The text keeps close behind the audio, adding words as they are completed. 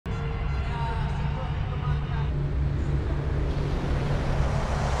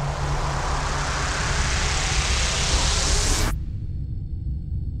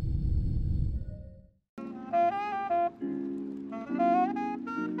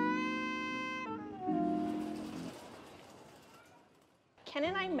Ken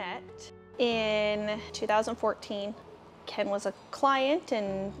and I met in 2014. Ken was a client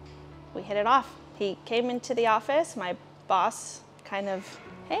and we hit it off. He came into the office, my boss kind of,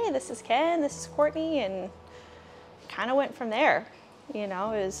 hey, this is Ken, this is Courtney, and kind of went from there. You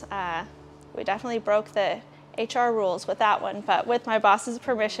know, it was, we definitely broke the HR rules with that one, but with my boss's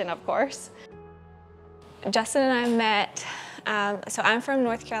permission, of course. Justin and I met, so I'm from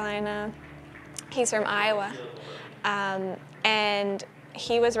North Carolina, he's from Iowa, and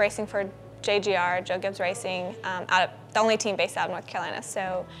he was racing for JGR, Joe Gibbs Racing, the only team based out of North Carolina.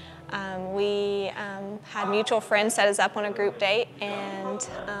 So we had mutual friends set us up on a group date, and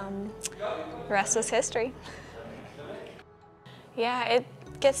the rest was history. Yeah, it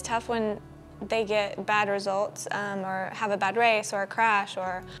gets tough when they get bad results or have a bad race or a crash.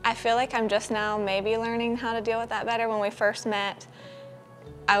 Or I feel like I'm just now maybe learning how to deal with that better. When we first met,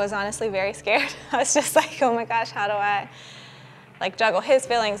 I was honestly very scared. I was just like, oh my gosh, how do I like juggle his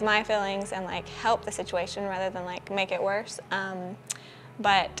feelings, my feelings, and like help the situation rather than like make it worse.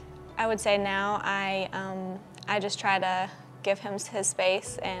 But I would say now I just try to give him his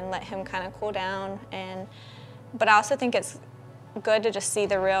space and let him kind of cool down. But I also think it's good to just see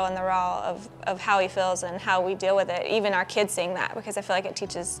the real and the raw of how he feels and how we deal with it, even our kids seeing that, because I feel like it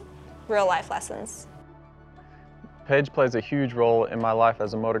teaches real life lessons. Paige plays a huge role in my life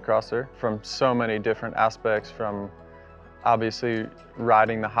as a motocrosser from so many different aspects, from obviously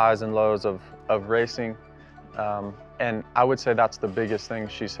riding the highs and lows of racing. And I would say that's the biggest thing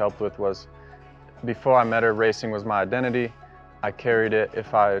she's helped with. Was before I met her, racing was my identity. I carried it.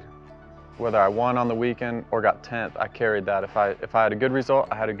 Whether I won on the weekend or got 10th, I carried that. If I had a good result,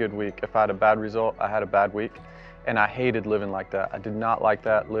 I had a good week. If I had a bad result, I had a bad week. And I hated living like that. I did not like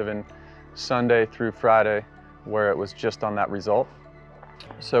that, living Sunday through Friday where it was just on that result.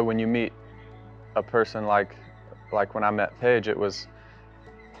 So when you meet a person like when I met Paige, it was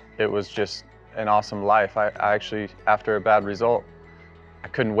just an awesome life. I actually, after a bad result, I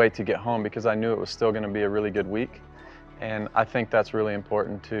couldn't wait to get home because I knew it was still going to be a really good week. And I think that's really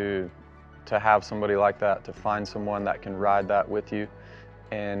important to have somebody like that, to find someone that can ride that with you.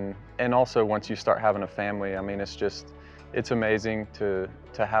 And also once you start having a family, I mean, it's amazing to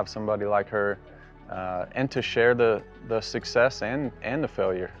have somebody like her and to share the success and the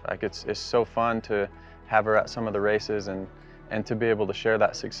failure. Like it's so fun to have her at some of the races and to be able to share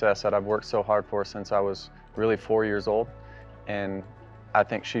that success that I've worked so hard for since I was really 4 years old. And I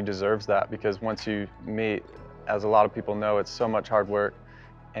think she deserves that, because once you meet, as a lot of people know, it's so much hard work,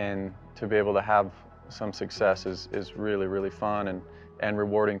 and to be able to have some success is really, really fun and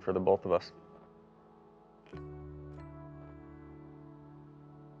rewarding for the both of us.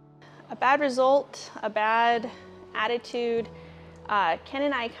 A bad result, a bad attitude, Ken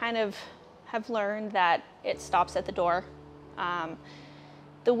and I kind of have learned that it stops at the door.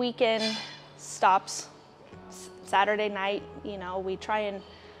 The weekend stops Saturday night. You know, we try and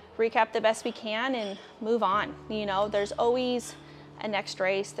recap the best we can and move on. You know, there's always a next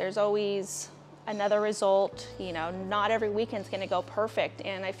race, there's always another result. You know, not every weekend's gonna go perfect,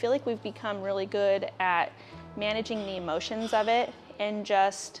 and I feel like we've become really good at managing the emotions of it and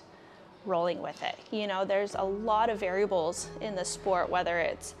just rolling with it. You know, there's a lot of variables in the sport, whether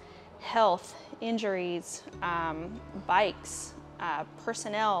it's health, injuries, bikes,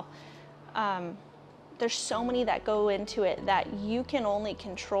 personnel. There's so many that go into it that you can only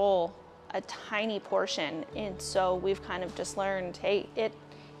control a tiny portion. And so we've kind of just learned, hey,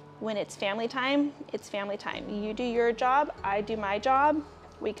 when it's family time, it's family time. You do your job, I do my job.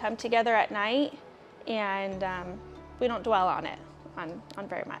 We come together at night, and we don't dwell on it on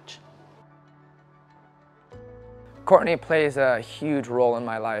very much. Courtney plays a huge role in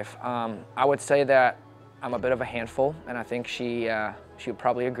my life. I would say that I'm a bit of a handful, and I think she would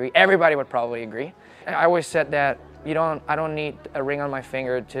probably agree. Everybody would probably agree. I always said that I don't need a ring on my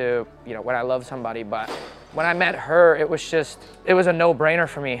finger to, you know, when I love somebody, but when I met her, it was a no-brainer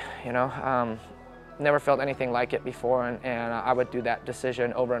for me, you know. Never felt anything like it before, and I would do that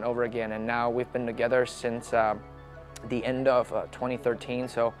decision over and over again. And now we've been together since the end of 2013,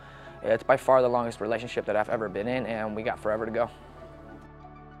 so it's by far the longest relationship that I've ever been in, and we got forever to go.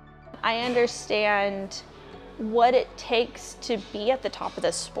 I understand what it takes to be at the top of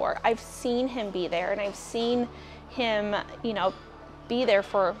this sport. I've seen him be there, and I've seen him, you know, be there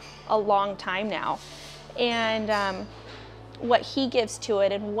for a long time now. And what he gives to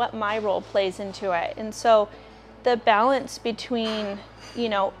it and what my role plays into it. And so the balance between, you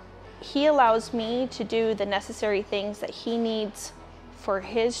know, he allows me to do the necessary things that he needs for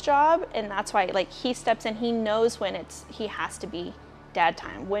his job, and that's why, like, he steps in. He knows when he has to be dad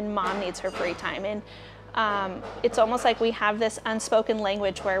time, when mom needs her free time, and It's almost like we have this unspoken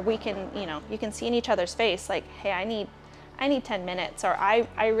language where we can, you can see in each other's face, like, hey, I need 10 minutes, or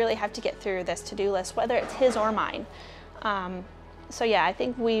I really have to get through this to-do list, whether it's his or mine. So yeah, I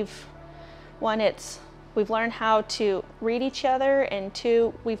think we've learned how to read each other, and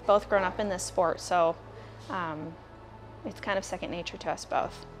two, we've both grown up in this sport, so it's kind of second nature to us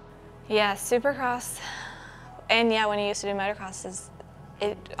both. Yeah, Supercross, and yeah, when you used to do motocross,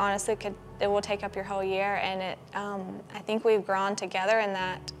 it honestly it will take up your whole year, and I think we've grown together in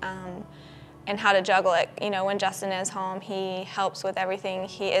that, and how to juggle it. When Justin is home, he helps with everything.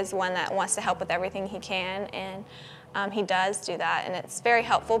 He is one that wants to help with everything he can, and he does do that, and it's very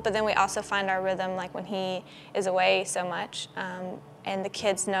helpful. But then we also find our rhythm, like when he is away so much, and the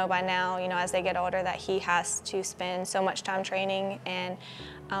kids know by now, as they get older, that he has to spend so much time training, and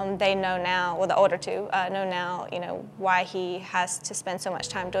they know now, well, the older two know now, why he has to spend so much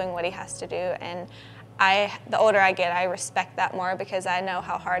time doing what he has to do. And the older I get, I respect that more, because I know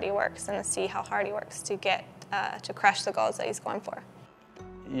how hard he works and see how hard he works to get to crush the goals that he's going for.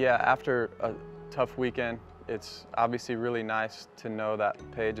 Yeah, after a tough weekend, it's obviously really nice to know that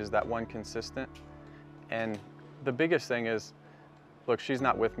Paige is that one consistent. And the biggest thing is, look, she's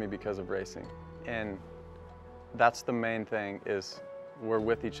not with me because of racing. And that's the main thing, is we're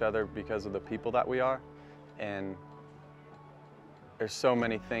with each other because of the people that we are. And there's so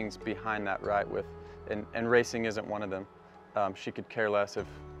many things behind that, right? And racing isn't one of them. She could care less if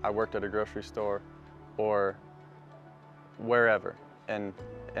I worked at a grocery store or wherever. And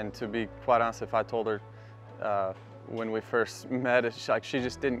to be quite honest, if I told her when we first met, she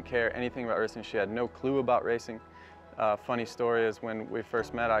just didn't care anything about racing. She had no clue about racing. Funny story is, when we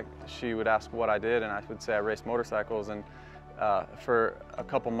first met, she would ask what I did, and I would say I raced motorcycles. And for a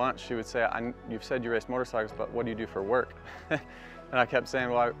couple months, she would say, "You've said you race motorcycles, but what do you do for work?" And I kept saying,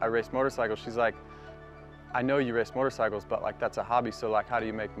 "Well, I race motorcycles." She's like, "I know you race motorcycles, but like that's a hobby. So like, how do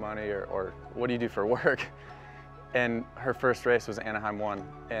you make money, or what do you do for work?" And her first race was Anaheim 1,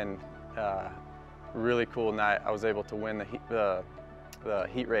 and really cool night. I was able to win the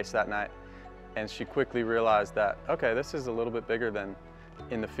heat race that night, and she quickly realized that, okay, this is a little bit bigger than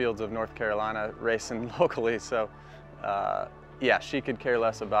in the fields of North Carolina racing locally. So yeah, she could care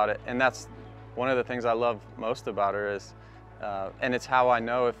less about it, and that's one of the things I love most about her is, and it's how I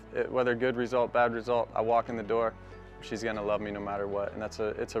know whether good result, bad result, I walk in the door, she's gonna love me no matter what, and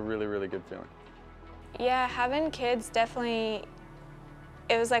it's a really, really good feeling. Yeah, having kids definitely,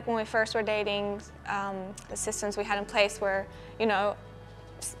 it was like when we first were dating, the systems we had in place were,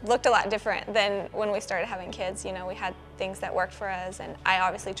 looked a lot different than when we started having kids. We had things that worked for us, and I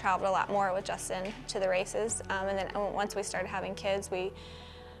obviously traveled a lot more with Justin to the races. And then once we started having kids, we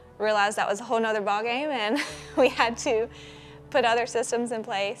realized that was a whole nother ballgame, and we had to put other systems in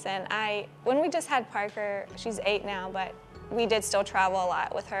place. And when we just had Parker, she's 8 now, but we did still travel a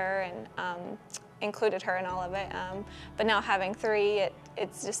lot with her, and included her in all of it. But now having 3,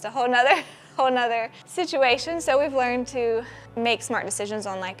 it's just a whole nother situation. So we've learned to make smart decisions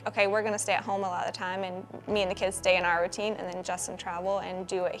on, like, okay, we're gonna stay at home a lot of the time, and me and the kids stay in our routine, and then Justin travel and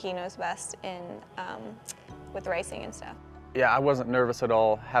do what he knows best with racing and stuff. Yeah, I wasn't nervous at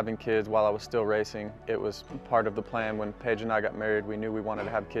all having kids while I was still racing. It was part of the plan. When Paige and I got married, we knew we wanted to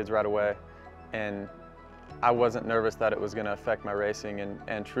have kids right away, and I wasn't nervous that it was gonna affect my racing,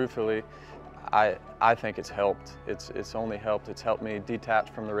 and truthfully, I think it's helped. It's only helped. It's helped me detach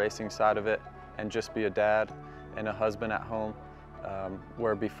from the racing side of it and just be a dad and a husband at home.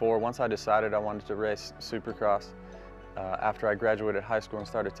 Where before, once I decided I wanted to race Supercross, after I graduated high school and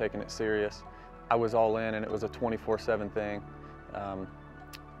started taking it serious, I was all in, and it was a 24/7 thing.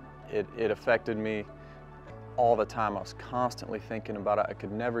 It affected me all the time. I was constantly thinking about it. I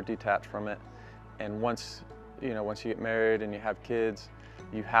could never detach from it. And once you get married and you have kids,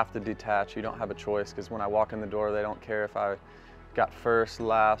 you have to detach. You don't have a choice, because when I walk in the door, they don't care if I got first,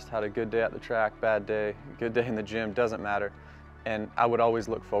 last, had a good day at the track, bad day, good day in the gym, doesn't matter. And I would always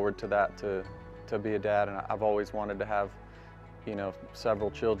look forward to that, to be a dad, and I've always wanted to have, several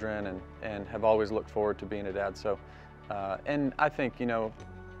children, and have always looked forward to being a dad. So, and I think,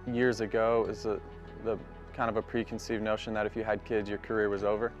 years ago is the kind of a preconceived notion that if you had kids, your career was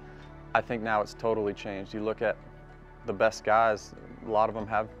over. I think now it's totally changed. You look at the best guys, a lot of them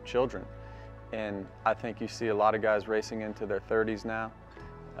have children. And I think you see a lot of guys racing into their 30s now.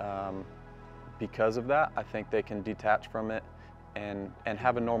 Because of that, I think they can detach from it and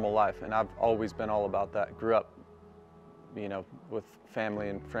have a normal life. And I've always been all about that. Grew up, with family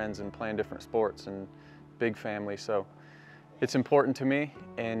and friends and playing different sports and big family. So it's important to me,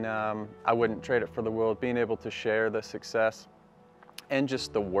 and I wouldn't trade it for the world. Being able to share the success and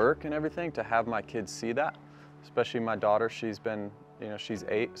just the work and everything, to have my kids see that, especially my daughter. She's been, you know, she's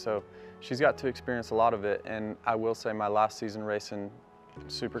 8, so she's got to experience a lot of it. And I will say my last season racing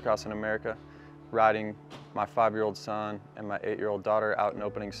Supercross in America, riding my 5-year-old son and my 8-year-old daughter out in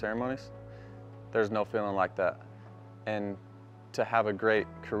opening ceremonies, there's no feeling like that. And to have a great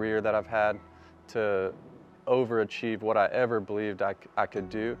career that I've had, to overachieve what I ever believed I could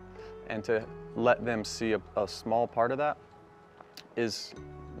do, and to let them see a small part of that, is,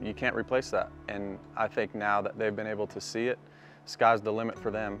 you can't replace that. And I think now that they've been able to see it, sky's the limit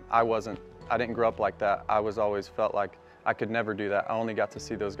for them. I didn't grow up like that. I was always felt like I could never do that. I only got to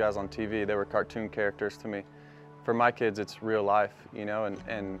see those guys on TV. They were cartoon characters to me. For my kids, it's real life, you know,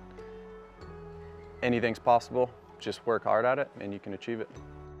 and anything's possible. Just work hard at it and you can achieve it.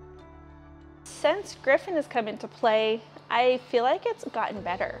 Since Griffin has come into play, I feel like it's gotten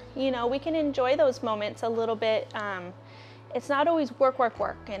better. You know, we can enjoy those moments a little bit. It's not always work, work,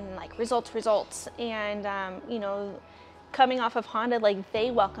 work, and like results. And, you know, coming off of Honda, like they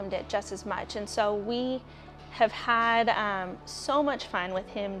welcomed it just as much. And so we have had so much fun with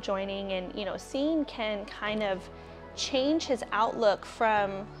him joining, and, you know, seeing Ken kind of change his outlook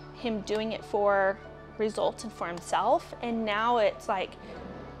from him doing it for results and for himself. And now it's like,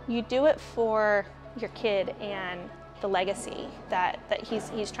 you do it for your kid and the legacy that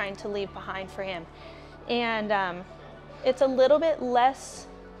he's trying to leave behind for him. And it's a little bit less,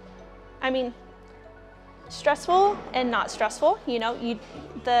 I mean, stressful and not stressful. You know,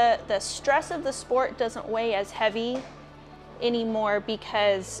 the stress of the sport doesn't weigh as heavy anymore,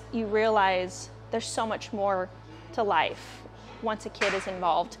 because you realize there's so much more to life once a kid is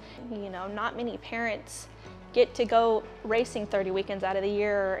involved. You know, not many parents get to go racing 30 weekends out of the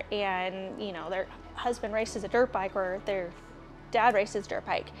year, and, you know, their husband races a dirt bike or their dad races dirt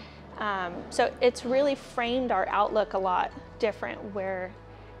bike. So it's really framed our outlook a lot different, where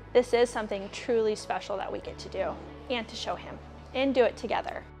this is something truly special that we get to do and to show him and do it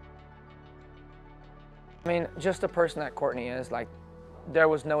together. I mean, just the person that Courtney is, like, there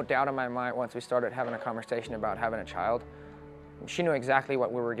was no doubt in my mind once we started having a conversation about having a child. She knew exactly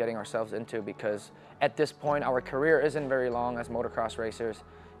what we were getting ourselves into, because at this point our career isn't very long as motocross racers,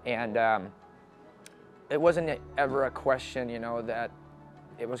 and it wasn't ever a question, you know, that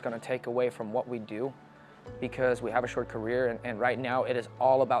it was going to take away from what we do, because we have a short career, and right now it is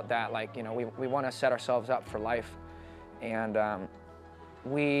all about that. Like, you know, we want to set ourselves up for life, and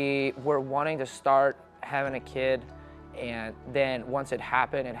we were wanting to start having a kid. And then once it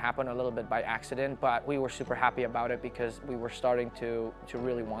happened a little bit by accident, but we were super happy about it because we were starting to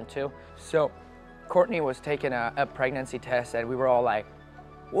really want to. So Courtney was taking a pregnancy test, and we were all like,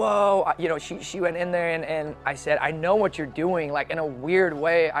 whoa, you know, she went in there, and I said, I know what you're doing. Like, in a weird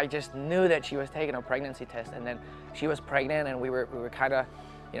way, I just knew that she was taking a pregnancy test, and then she was pregnant, and we were kind of,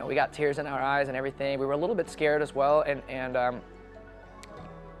 you know, we got tears in our eyes and everything. We were a little bit scared as well, and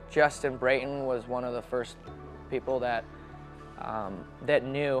Justin Brayton was one of the first people that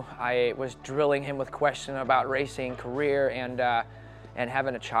knew. I was drilling him with questions about racing, career, and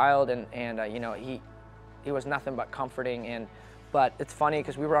having a child, and you know, he was nothing but comforting. But it's funny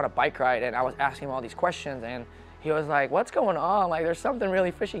because we were on a bike ride, and I was asking him all these questions, and he was like, what's going on? Like, there's something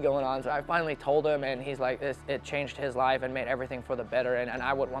really fishy going on. So I finally told him, and he's like, it changed his life and made everything for the better, and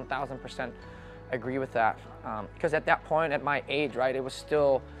I would 1000% agree with that. Because at that point, at my age, right, I was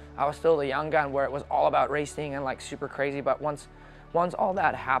still the young gun where it was all about racing and like super crazy. But once all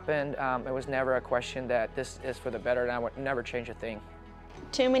that happened, it was never a question that this is for the better, and I would never change a thing.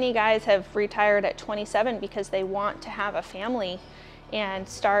 Too many guys have retired at 27 because they want to have a family and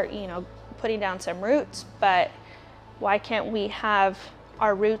start, you know, putting down some roots. But why can't we have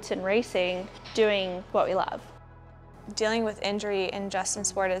our roots in racing doing what we love? Dealing with injury in Justin's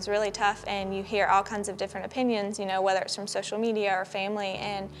sport is really tough, and you hear all kinds of different opinions, you know, whether it's from social media or family.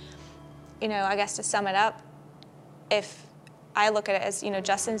 And, you know, I guess to sum it up, if I look at it as, you know,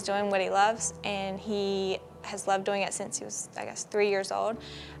 Justin's doing what he loves, and he has loved doing it since he was, I guess, 3 years old.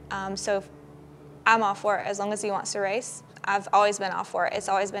 So I'm all for it as long as he wants to race. I've always been all for it. It's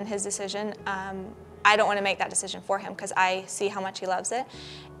always been his decision. I don't want to make that decision for him because I see how much he loves it.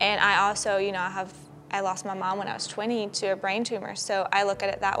 And I also, you know, I lost my mom when I was 20 to a brain tumor, so I look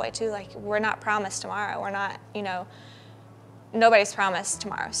at it that way too. Like, we're not promised tomorrow. We're not, you know, nobody's promised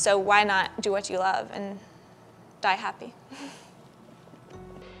tomorrow. So why not do what you love and die happy?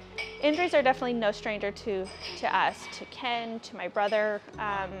 Injuries are definitely no stranger to us, to Ken, to my brother.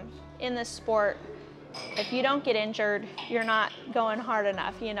 In this sport, if you don't get injured, you're not going hard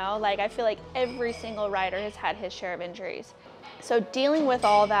enough, you know? Like, I feel like every single rider has had his share of injuries. So dealing with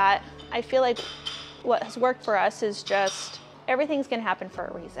all that, I feel like what has worked for us is just everything's gonna happen for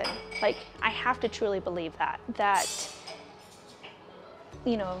a reason. Like, I have to truly believe that,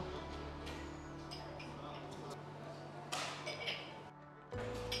 you know,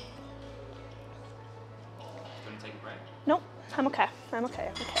 nope, I'm okay. I'm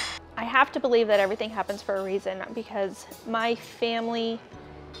okay. I'm okay. I have to believe that everything happens for a reason, because my family,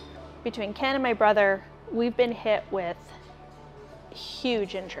 between Ken and my brother, we've been hit with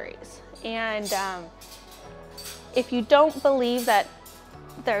huge injuries. And if you don't believe that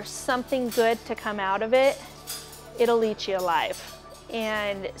there's something good to come out of it, it'll eat you alive.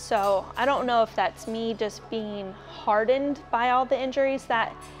 And so I don't know if that's me just being hardened by all the injuries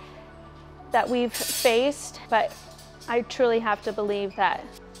that we've faced, but I truly have to believe that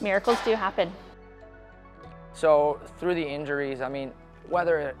miracles do happen. So through the injuries, I mean,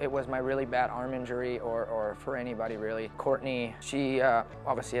 whether it was my really bad arm injury or for anybody really, Courtney, she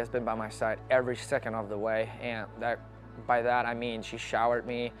obviously has been by my side every second of the way, and by that I mean she showered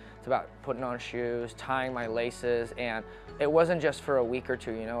me. It's about putting on shoes, tying my laces, and it wasn't just for a week or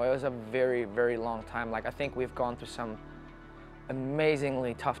two, you know, it was a very, very long time. Like, I think we've gone through some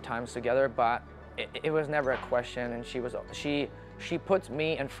amazingly tough times together, but it was never a question, and she puts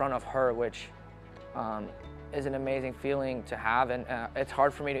me in front of her, which is an amazing feeling to have, and it's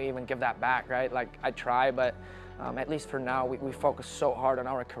hard for me to even give that back, right? Like, I try, but at least for now, we focus so hard on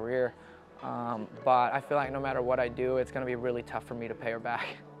our career, but I feel like no matter what I do, it's gonna be really tough for me to pay her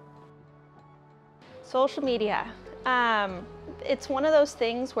back. Social media, it's one of those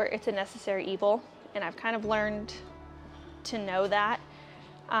things where it's a necessary evil, and I've kind of learned to know that.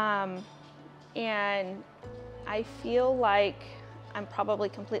 And I feel like I'm probably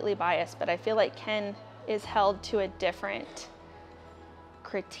completely biased, but I feel like Ken is held to a different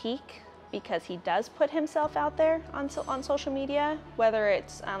critique because he does put himself out there on social media, whether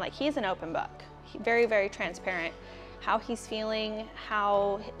it's like, he's an open book, very, very transparent, how he's feeling,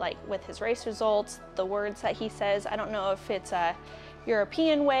 how, like, with his race results, the words that he says. I don't know if it's a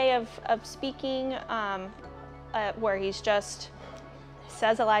European way of speaking, where he's just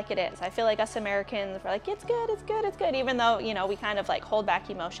says it like it is. I feel like us Americans, we're like, it's good, it's good, it's good, even though, you know, we kind of like hold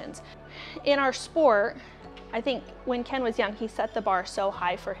back emotions. In our sport, I think when Ken was young, he set the bar so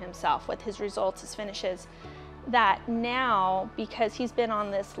high for himself with his results, his finishes, that now, because he's been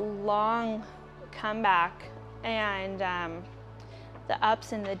on this long comeback and the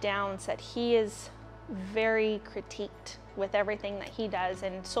ups and the downs, that he is very critiqued with everything that he does,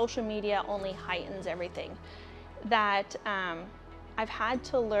 and social media only heightens everything. That I've had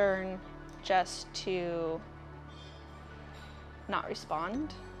to learn just to not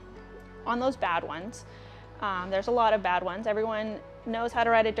respond on those bad ones. There's a lot of bad ones. Everyone knows how to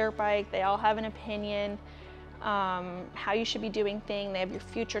ride a dirt bike. They all have an opinion, how you should be doing things. They have your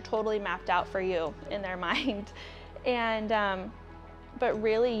future totally mapped out for you in their mind. And, but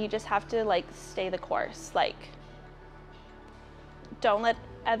really you just have to like stay the course. Like, don't let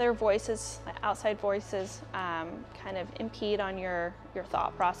other voices, outside voices, kind of impede on your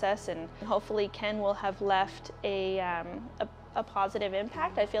thought process, and hopefully Ken will have left a positive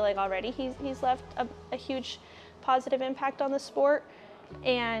impact. I feel like already he's left a huge positive impact on the sport,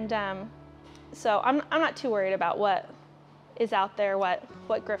 and so I'm not too worried about what is out there, what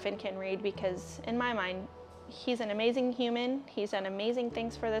Griffin can read, because in my mind, he's an amazing human. He's done amazing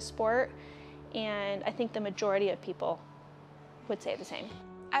things for this sport, and I think the majority of people would say the same.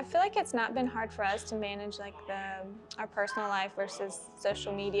 I feel like it's not been hard for us to manage like our personal life versus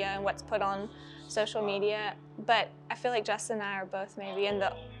social media and what's put on social media, but I feel like Justin and I are both maybe in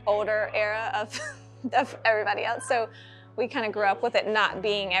the older era of everybody else, so we kind of grew up with it not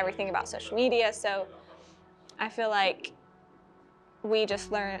being everything about social media, so I feel like we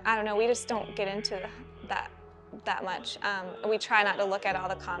just learn, I don't know, we just don't get into that much. We try not to look at all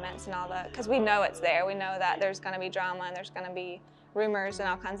the comments and all the, because we know it's there, we know that there's going to be drama and there's going to be rumors and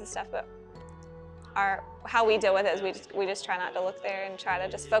all kinds of stuff, but how we deal with it is we just try not to look there and try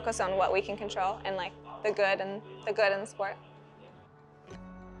to just focus on what we can control and like the good in the sport.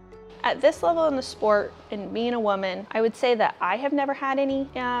 At this level in the sport, and being a woman, I would say that I have never had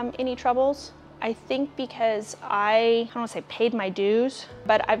any troubles. I think because I don't want to say paid my dues,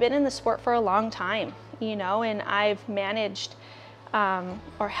 but I've been in the sport for a long time, you know, and I've managed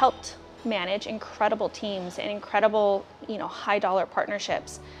or helped manage incredible teams and incredible, you know, high dollar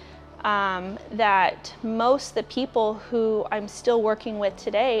partnerships, that most of the people who I'm still working with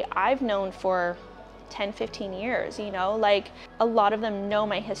today, I've known for 10, 15 years, you know, like a lot of them know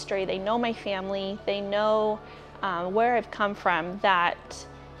my history, they know my family, they know where I've come from, that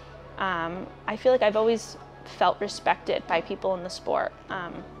I feel like I've always felt respected by people in the sport.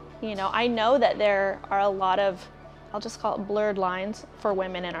 You know, I know that there are a lot of I'll just call it blurred lines for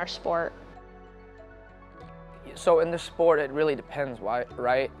women in our sport. So in the sport, it really depends,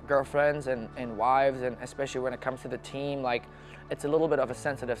 right? Girlfriends and wives, and especially when it comes to the team, like, it's a little bit of a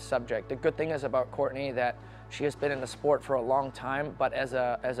sensitive subject. The good thing is about Courtney that she has been in the sport for a long time, but as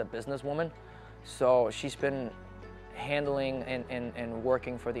a businesswoman. So she's been handling and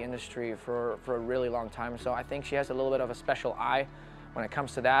working for the industry for a really long time. So I think she has a little bit of a special eye when it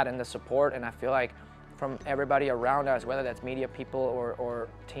comes to that and the support. And I feel like from everybody around us, whether that's media people or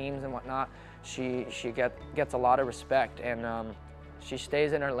teams and whatnot, she gets a lot of respect, and she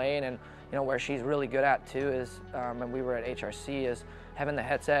stays in her lane. And you know, where she's really good at too is when we were at HRC is having the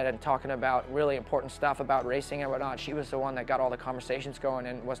headset and talking about really important stuff about racing and whatnot. She was the one that got all the conversations going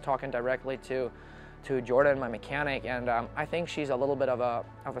and was talking directly to Jordan, my mechanic, and I think she's a little bit of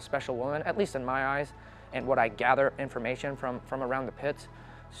a special woman, at least in my eyes, and what I gather information from around the pits.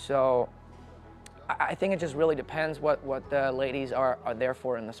 So I think it just really depends what the ladies are there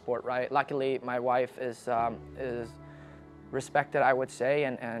for in the sport, right? Luckily, my wife is respected, I would say,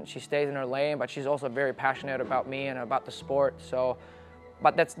 and she stays in her lane, but she's also very passionate about me and about the sport. So,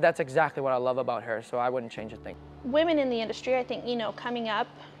 but that's exactly what I love about her, so I wouldn't change a thing. Women in the industry, I think, you know, coming up,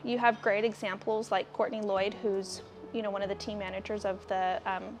 you have great examples like Courtney Lloyd, who's, you know, one of the team managers of the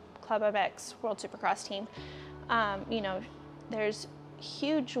Club MX World Supercross team. You know, there's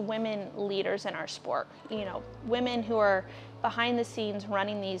huge women leaders in our sport, you know, women who are behind the scenes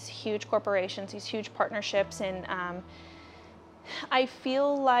running these huge corporations, these huge partnerships, and I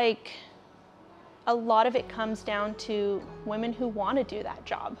feel like a lot of it comes down to women who want to do that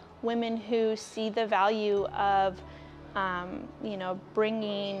job, women who see the value of, you know,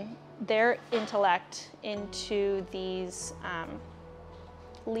 bringing their intellect into these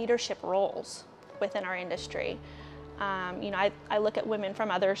leadership roles within our industry. You know, I look at women from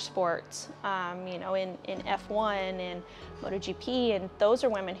other sports, you know, in F1 and MotoGP, and those are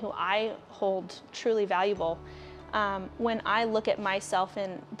women who I hold truly valuable. When I look at myself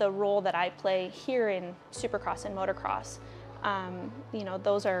in the role that I play here in Supercross and motocross, you know,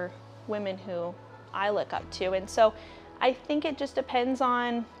 those are women who I look up to. And so I think it just depends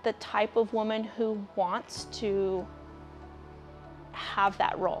on the type of woman who wants to have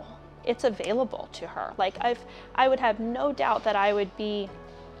that role. It's available to her. Like I would have no doubt that I would be,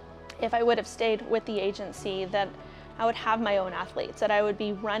 if I would have stayed with the agency, that I would have my own athletes, that I would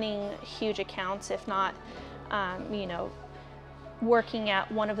be running huge accounts, if not, you know, working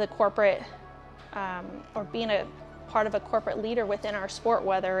at one of the corporate, or being a part of a corporate leader within our sport,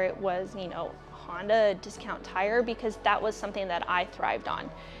 whether it was, you know, Honda, Discount Tire, because that was something that I thrived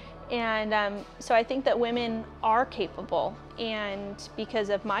on. And so I think that women are capable, and because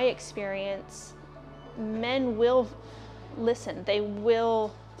of my experience, men will listen, they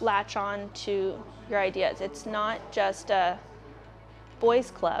will latch on to your ideas. It's not just a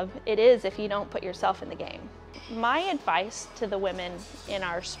boys club, it is if you don't put yourself in the game. My advice to the women in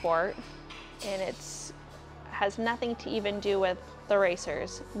our sport, and it's has nothing to even do with the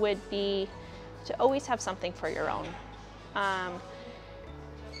racers, would be to always have something for your own.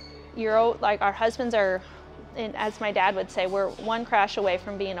 Like our husbands are, and as my dad would say, we're one crash away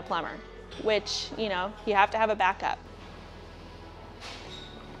from being a plumber, which, you know, you have to have a backup.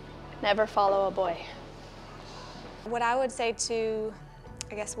 Never follow a boy. What I would say to,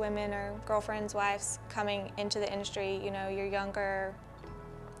 I guess, women or girlfriends, wives coming into the industry, you know, you're younger,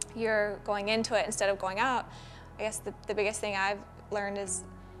 you're going into it instead of going out. I guess the biggest thing I've learned is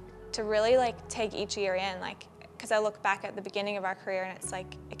to really like take each year in, like, because I look back at the beginning of our career and it's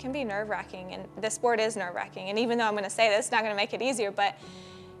like, it can be nerve-wracking, and this sport is nerve-wracking. And even though I'm going to say this, it's not going to make it easier, but,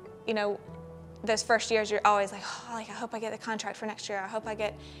 you know, those first years you're always like, oh, like, I hope I get the contract for next year. I hope I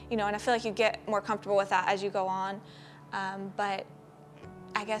get, you know, and I feel like you get more comfortable with that as you go on. But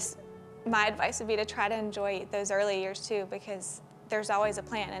I guess my advice would be to try to enjoy those early years too, because there's always a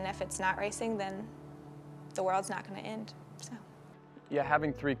plan, and if it's not racing, then the world's not going to end. So. Yeah,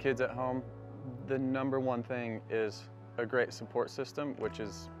 having 3 kids at home, the number one thing is a great support system, which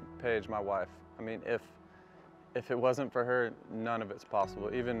is Paige, my wife. I mean, if it wasn't for her, none of it's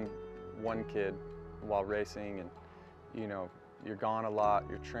possible. Even one kid while racing, and you know, you're gone a lot,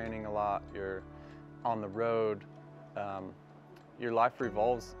 you're training a lot, you're on the road. Your life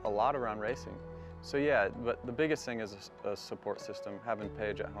revolves a lot around racing. So yeah, but the biggest thing is a support system, having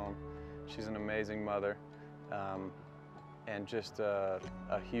Paige at home. She's an amazing mother. And just a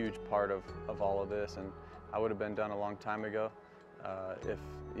huge part of all of this, and I would have been done a long time ago if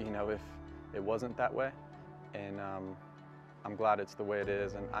it wasn't that way. And I'm glad it's the way it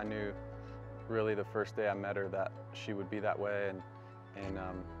is, and I knew really the first day I met her that she would be that way, and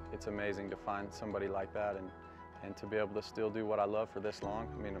it's amazing to find somebody like that and to be able to still do what I love for this long.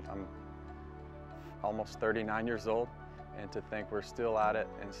 I mean, I'm almost 39 years old, and to think we're still at it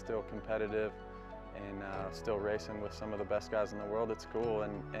and still competitive and still racing with some of the best guys in the world, it's cool,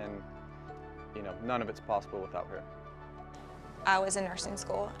 and you know, none of it's possible without her. I was in nursing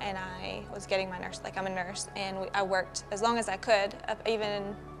school and I was getting my nurse, like I'm a nurse, and I worked as long as I could,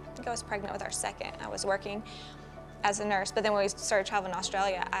 even, I think I was pregnant with our second, I was working as a nurse, but then when we started traveling to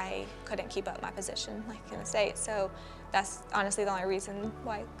Australia, I couldn't keep up my position like in the States, so that's honestly the only reason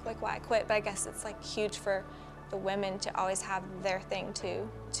why I quit, but I guess it's like huge for the women to always have their thing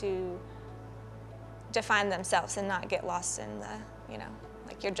to define themselves and not get lost in the, you know,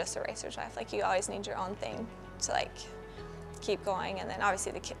 like you're just a racer's wife, like you always need your own thing to like keep going, and then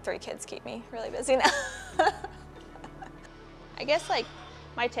obviously the three kids keep me really busy now. I guess like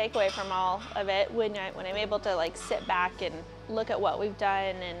my takeaway from all of it, when I'm able to like sit back and look at what we've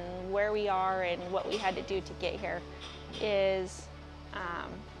done and where we are and what we had to do to get here, is,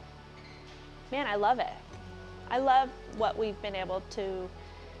 man, I love it. I love what we've been able to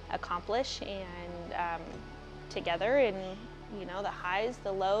accomplish, and together, and you know, the highs,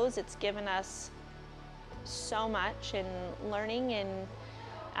 the lows, it's given us so much in learning and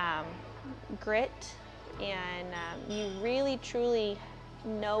grit, and you really truly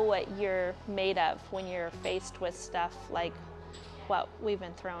know what you're made of when you're faced with stuff like what we've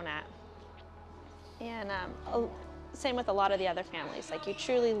been thrown at. And same with a lot of the other families, like you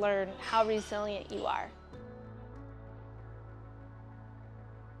truly learn how resilient you are.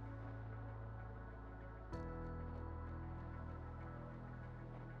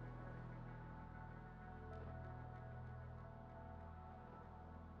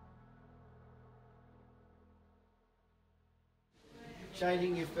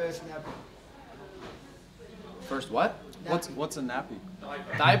 Changing your first nappy. First what? Nappy. What's a nappy?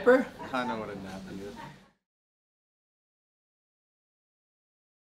 Diaper? I know what a nappy is.